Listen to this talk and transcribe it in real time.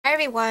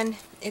everyone,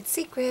 it's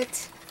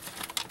Secret.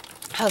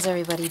 How's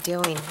everybody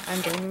doing?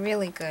 I'm doing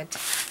really good.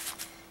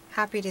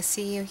 Happy to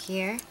see you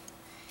here.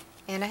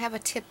 And I have a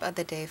tip of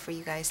the day for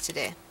you guys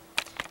today.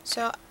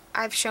 So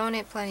I've shown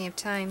it plenty of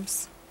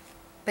times,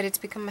 but it's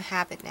become a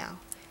habit now.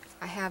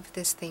 I have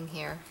this thing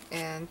here,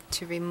 and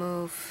to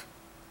remove,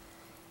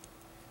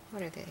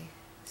 what are they?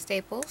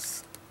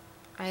 Staples.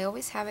 I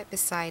always have it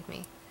beside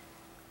me.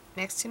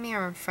 Next to me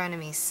or in front of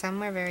me,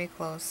 somewhere very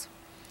close.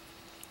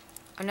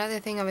 Another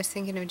thing I was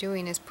thinking of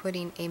doing is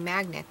putting a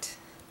magnet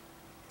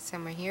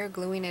somewhere here,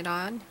 gluing it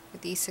on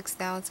with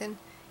E6000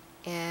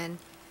 and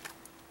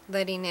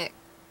letting it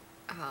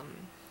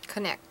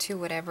connect to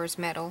whatever's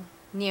metal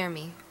near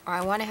me. Or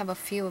I want to have a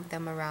few of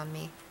them around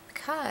me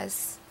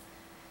because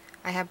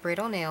I have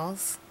brittle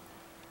nails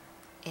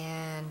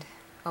and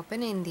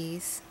opening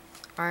these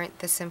aren't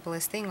the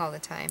simplest thing all the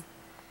time.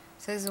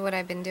 So this is what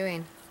I've been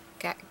doing.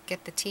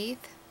 Get the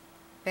teeth,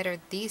 better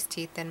these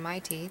teeth than my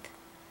teeth.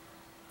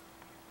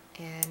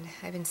 And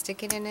I've been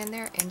sticking it in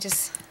there and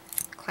just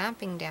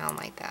clamping down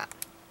like that.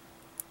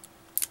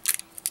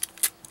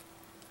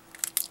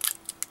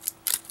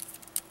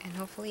 And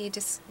hopefully you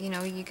just,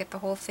 you get the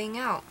whole thing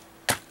out.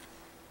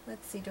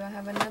 Let's see, do I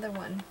have another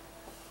one?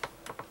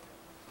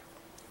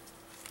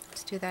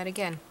 Let's do that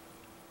again.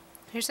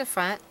 Here's the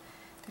front.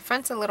 The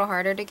front's a little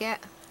harder to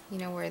get,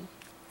 where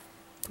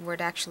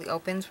it actually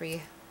opens, where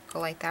you go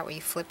like that, where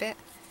you flip it.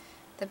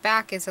 The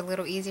back is a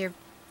little easier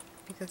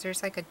because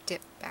there's like a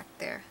dip back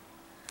there.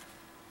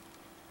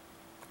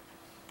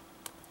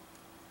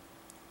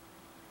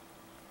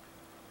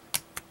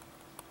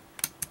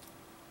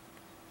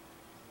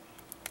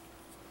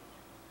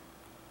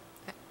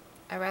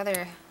 I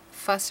rather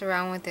fuss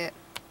around with it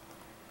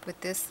with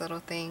this little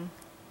thing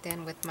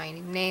than with my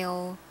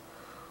nail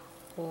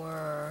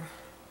or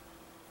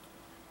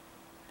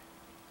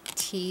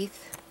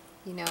teeth.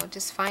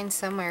 Just find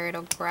somewhere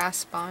it'll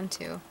grasp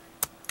onto.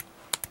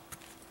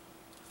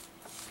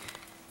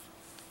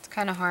 It's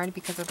kind of hard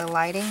because of the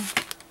lighting.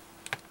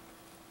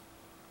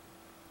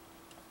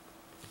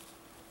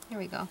 Here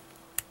we go.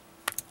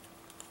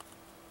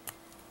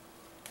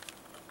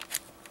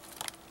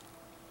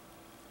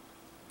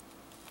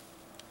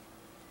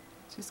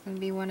 It's just going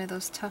to be one of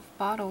those tough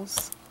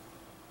bottles.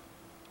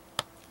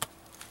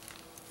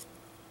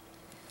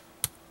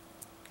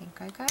 I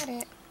think I got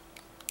it.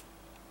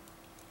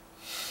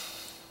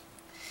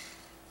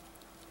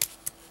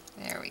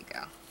 There we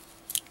go.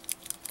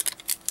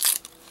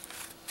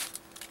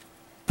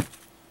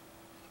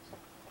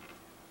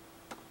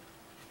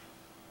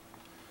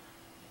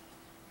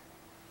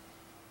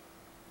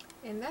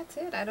 And that's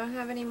it. I don't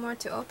have any more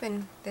to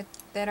open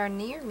that are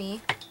near me.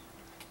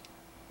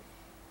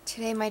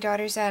 Today my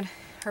daughter's at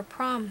her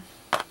prom.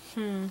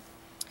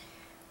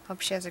 Hope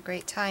she has a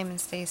great time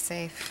and stays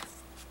safe.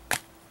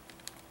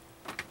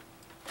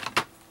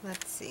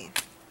 Let's see.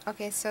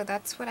 Okay, so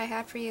that's what I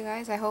had for you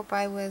guys. I hope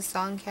I was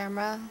on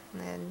camera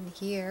and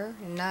here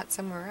and not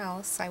somewhere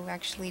else. I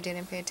actually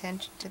didn't pay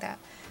attention to that.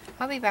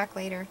 I'll be back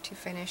later to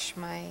finish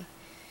my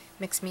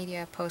mixed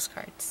media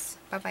postcards.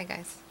 Bye bye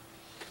guys.